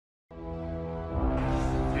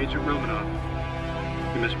Agent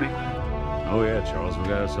Romanov. You miss me? Oh yeah, Charles, we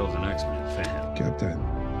got ourselves an X-Men fan. Captain.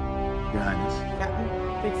 Your Highness. Captain,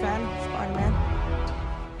 big fan,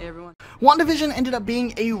 Spider-Man. Hey everyone. Wandavision ended up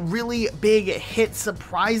being a really big hit,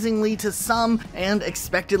 surprisingly to some and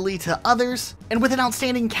expectedly to others. And with an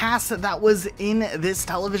outstanding cast that was in this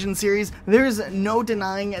television series, there's no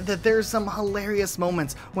denying that there's some hilarious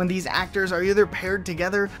moments when these actors are either paired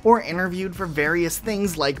together or interviewed for various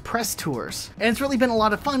things like press tours. And it's really been a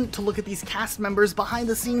lot of fun to look at these cast members behind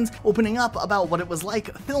the scenes opening up about what it was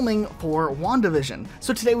like filming for Wandavision.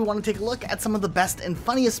 So today we want to take a look at some of the best and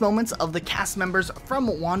funniest moments of the cast members from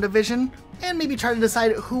Wandavision, and maybe try to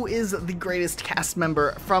decide who is the greatest cast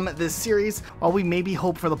member from this series, while we maybe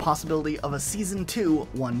hope for the possibility of a season 2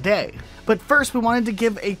 one day. But first, we wanted to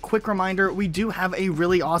give a quick reminder, we do have a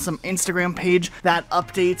really awesome Instagram page that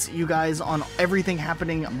updates you guys on everything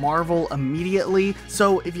happening Marvel immediately.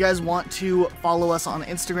 So if you guys want to follow us on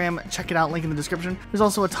Instagram, check it out, link in the description. There's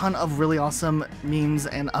also a ton of really awesome memes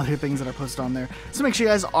and other things that are posted on there. So make sure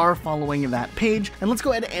you guys are following that page, and let's go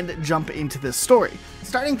ahead and jump into this story.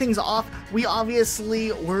 Starting things off, we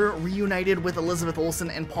obviously were reunited with Elizabeth Olsen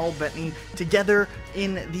and Paul Bettany together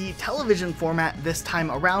in the television format this time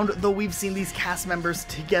around, though we've seen these cast members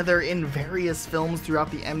together in various films throughout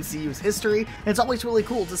the MCU's history. And it's always really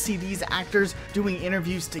cool to see these actors doing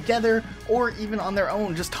interviews together, or even on their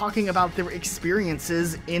own, just talking about their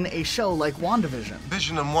experiences in a show like WandaVision.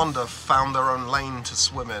 Vision and Wanda found their own lane to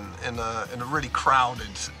swim in a really crowded,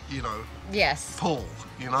 you know, yes, pool,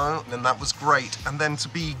 you know, and that was great. And then to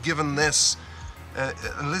be given this,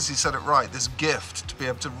 and Lizzie said it right, this gift to be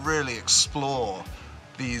able to really explore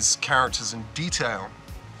these characters in detail,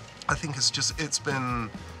 I think it's been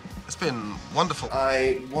wonderful.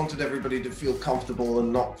 I wanted everybody to feel comfortable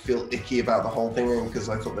and not feel icky about the whole thing, because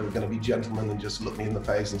I thought they were going to be gentlemen and just look me in the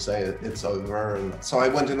face and say it's over. And so I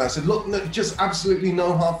went in and I said, look, no, just absolutely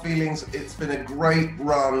no hard feelings. It's been a great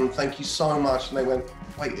run. Thank you so much. And they went,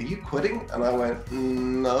 wait, are you quitting? And I went,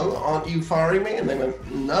 no, aren't you firing me? And they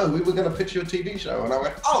went, no, we were going to pitch you a TV show. And I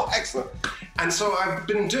went, oh, excellent. And so I've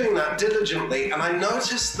been doing that diligently, and I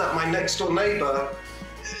noticed that my next door neighbor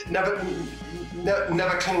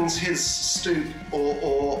never cleans his stoop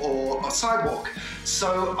or a sidewalk.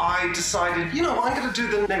 So I decided, you know, I'm going to do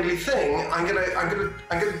the neighborly thing. I'm going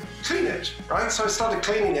to clean it, right? So I started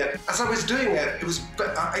cleaning it. As I was doing it,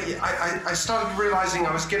 I started realizing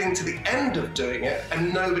I was getting to the end of doing it,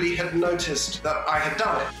 and nobody had noticed that I had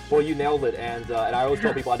done it. Well, you nailed it, and I always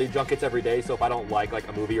tell people I do junkets every day. So if I don't like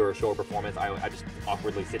a movie or a show or performance, I just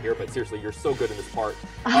awkwardly sit here. But seriously, you're so good in this part.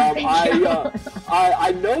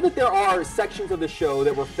 I know that there are sections of the show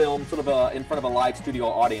that were filmed sort of in front of a live studio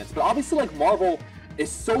audience, but obviously, like, Marvel is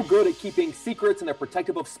so good at keeping secrets, and they're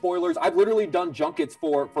protective of spoilers. I've literally done junkets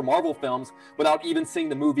for Marvel films without even seeing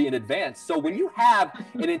the movie in advance. So when you have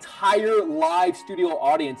an entire live studio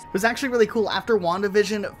audience... It was actually really cool. After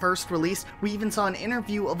WandaVision first released, we even saw an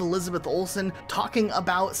interview of Elizabeth Olsen talking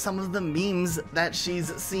about some of the memes that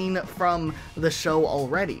she's seen from the show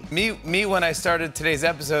already. Me when I started today's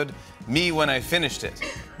episode, me when I finished it.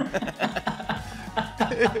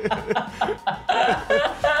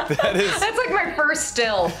 That's like my first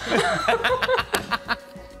still.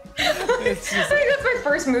 It's just, I think that's my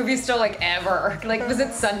first movie still, like, ever. Like, was it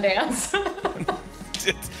Sundance?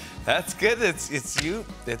 that's good.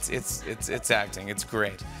 It's acting. It's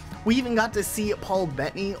great. We even got to see Paul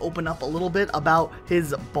Bettany open up a little bit about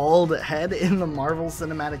his bald head in the Marvel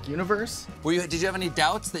Cinematic Universe. Did you have any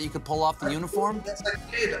doubts that you could pull off the uniform? Yes,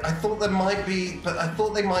 I did. I thought there might be, but I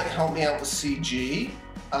thought they might help me out with CG.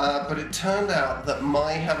 But it turned out that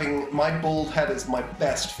my bald head is my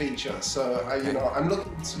best feature. So I'm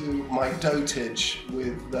looking to my dotage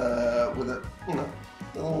with a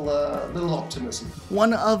little optimism.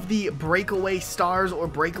 One of the breakaway stars or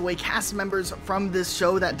breakaway cast members from this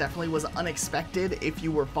show that definitely was unexpected if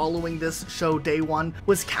you were following this show day one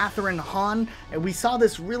was Kathryn Hahn, and we saw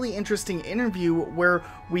this really interesting interview where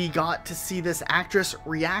we got to see this actress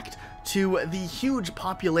react to the huge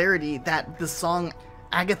popularity that the song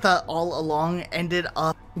Agatha All Along ended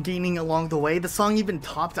up gaining along the way. The song even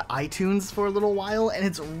topped iTunes for a little while, and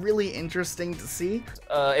it's really interesting to see.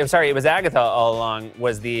 It was Agatha All Along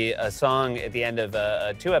was the song at the end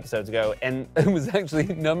of 2 episodes ago, and it was actually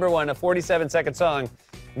 #1, a 47-second song,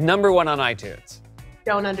 #1 on iTunes.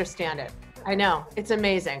 Don't understand it. I know, it's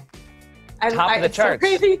amazing. Top of the charts.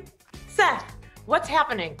 So crazy. Seth, what's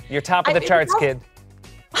happening? You're top of the charts, kid.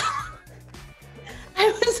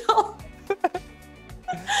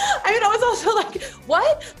 I was also like,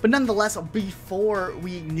 what? But nonetheless, before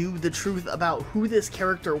we knew the truth about who this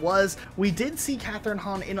character was, we did see Kathryn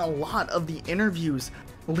Hahn in a lot of the interviews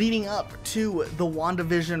leading up to the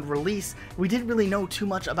WandaVision release. We didn't really know too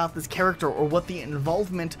much about this character or what the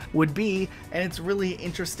involvement would be, and it's really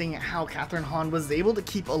interesting how Kathryn Hahn was able to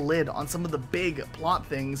keep a lid on some of the big plot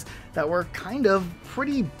things that were kind of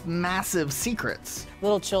pretty massive secrets.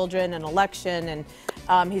 Little children, an election,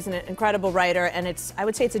 and he's an incredible writer, and I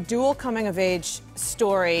would say it's a dual coming-of-age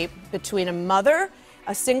story between a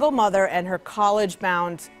single mother, and her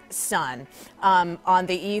college-bound son on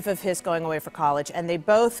the eve of his going away for college, and they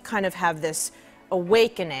both kind of have this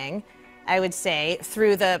awakening, I would say,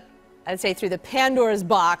 through the Pandora's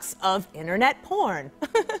box of internet porn.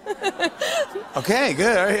 Okay,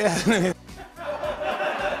 good.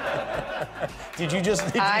 Did you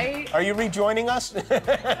just? Are you rejoining us?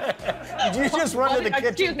 Did you just run to the kitchen?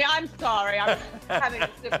 Excuse me, I'm sorry. I'm having a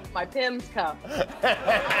sip of my Pim's cup.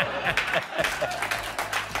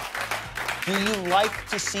 Do you like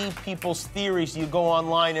to see people's theories? Do you go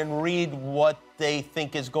online and read what they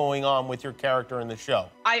think is going on with your character in the show?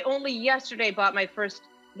 I only yesterday bought my first,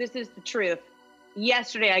 this is the truth,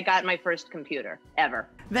 yesterday I got my first computer, ever.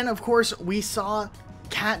 Then, of course, we saw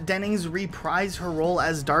Kat Dennings reprise her role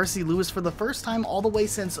as Darcy Lewis for the first time all the way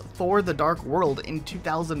since Thor: The Dark World in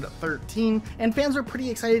 2013, and fans were pretty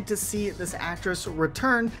excited to see this actress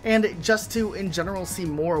return and just to, in general, see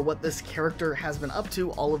more what this character has been up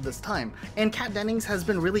to all of this time. And Kat Dennings has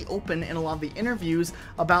been really open in a lot of the interviews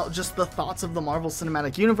about just the thoughts of the Marvel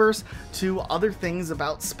Cinematic Universe to other things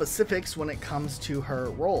about specifics when it comes to her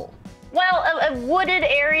role. Well, a wooded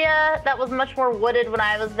area that was much more wooded when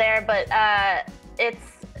I was there, but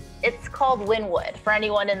it's called Winwood for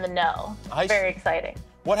anyone in the know. Very exciting.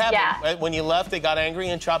 What happened? Yeah. When you left, they got angry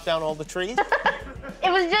and chopped down all the trees?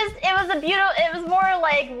 It was more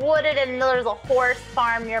like wooded, and there was a horse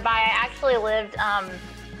farm nearby. I actually lived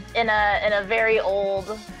in a very old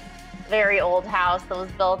house that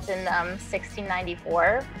was built in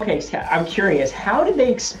 1694. Okay, so I'm curious, how did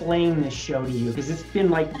they explain this show to you? Because it's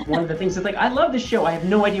been like one of the things that's like, I love this show, I have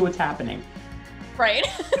no idea what's happening. Right.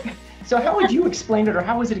 So how would you explain it, or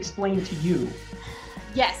how was it explained to you?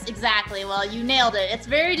 Yes, exactly. Well, you nailed it. It's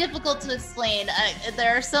very difficult to explain.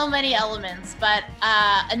 There are so many elements, but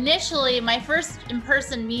initially, my first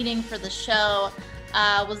in-person meeting for the show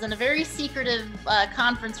was in a very secretive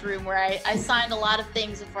conference room where I signed a lot of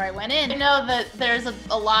things before I went in. I know that there's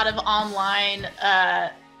a lot of online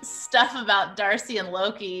stuff about Darcy and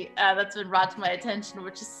Loki that's been brought to my attention,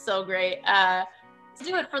 which is so great. Let's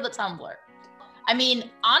do it for the Tumblr. I mean,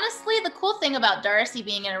 honestly, the cool thing about Darcy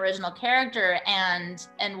being an original character and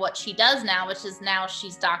what she does now, which is now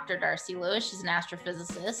she's Dr. Darcy Lewis, she's an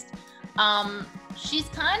astrophysicist. She's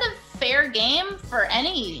kind of fair game for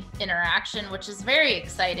any interaction, which is very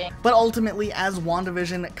exciting. But ultimately, as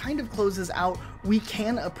WandaVision kind of closes out, we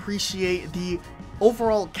can appreciate the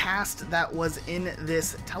overall cast that was in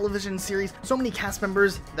this television series. So many cast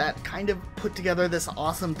members that kind of put together this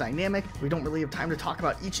awesome dynamic. We don't really have time to talk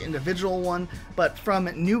about each individual one, but from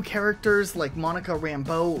new characters like Monica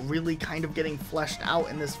Rambeau really kind of getting fleshed out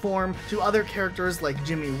in this form, to other characters like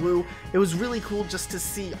Jimmy Woo, it was really cool just to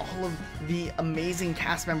see all of the amazing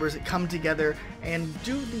cast members come together and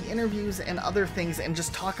do the interviews and other things and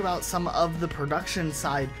just talk about some of the production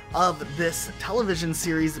side of this television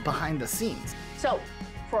series behind the scenes. So,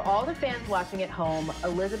 for all the fans watching at home,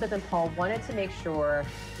 Elizabeth and Paul wanted to make sure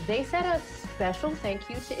they said a special thank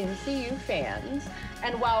you to MCU fans.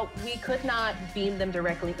 And while we could not beam them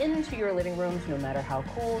directly into your living rooms, no matter how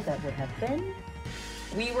cool that would have been,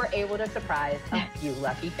 we were able to surprise a few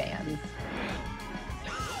lucky fans.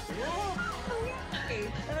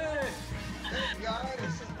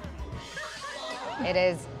 It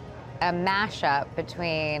is a mashup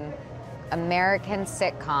between American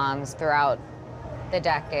sitcoms throughout the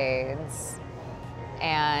decades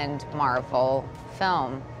and Marvel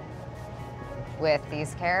film with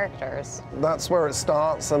these characters. That's where it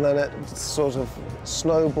starts, and then it sort of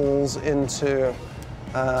snowballs into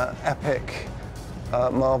epic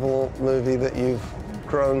Marvel movie that you've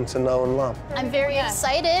grown to know and love. I'm very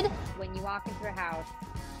excited. When you walk into a house,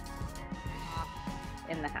 walk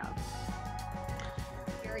in the house.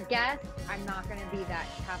 If you're a guest, I'm not going to be that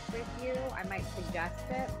tough with you. I might suggest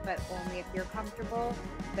it, but only if you're comfortable.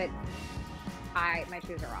 But my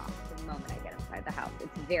shoes are off the moment I get inside the house.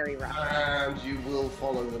 It's very rough. And you will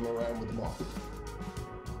follow them around with a mop.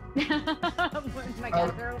 My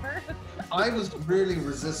guests are over. I was really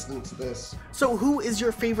resistant to this. So who is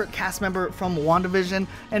your favorite cast member from WandaVision,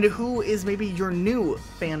 and who is maybe your new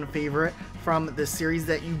fan favorite from this series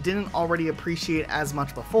that you didn't already appreciate as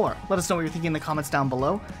much before? Let us know what you're thinking in the comments down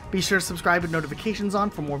below. Be sure to subscribe with notifications on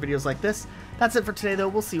for more videos like this. That's it for today though.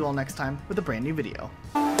 We'll see you all next time with a brand new video.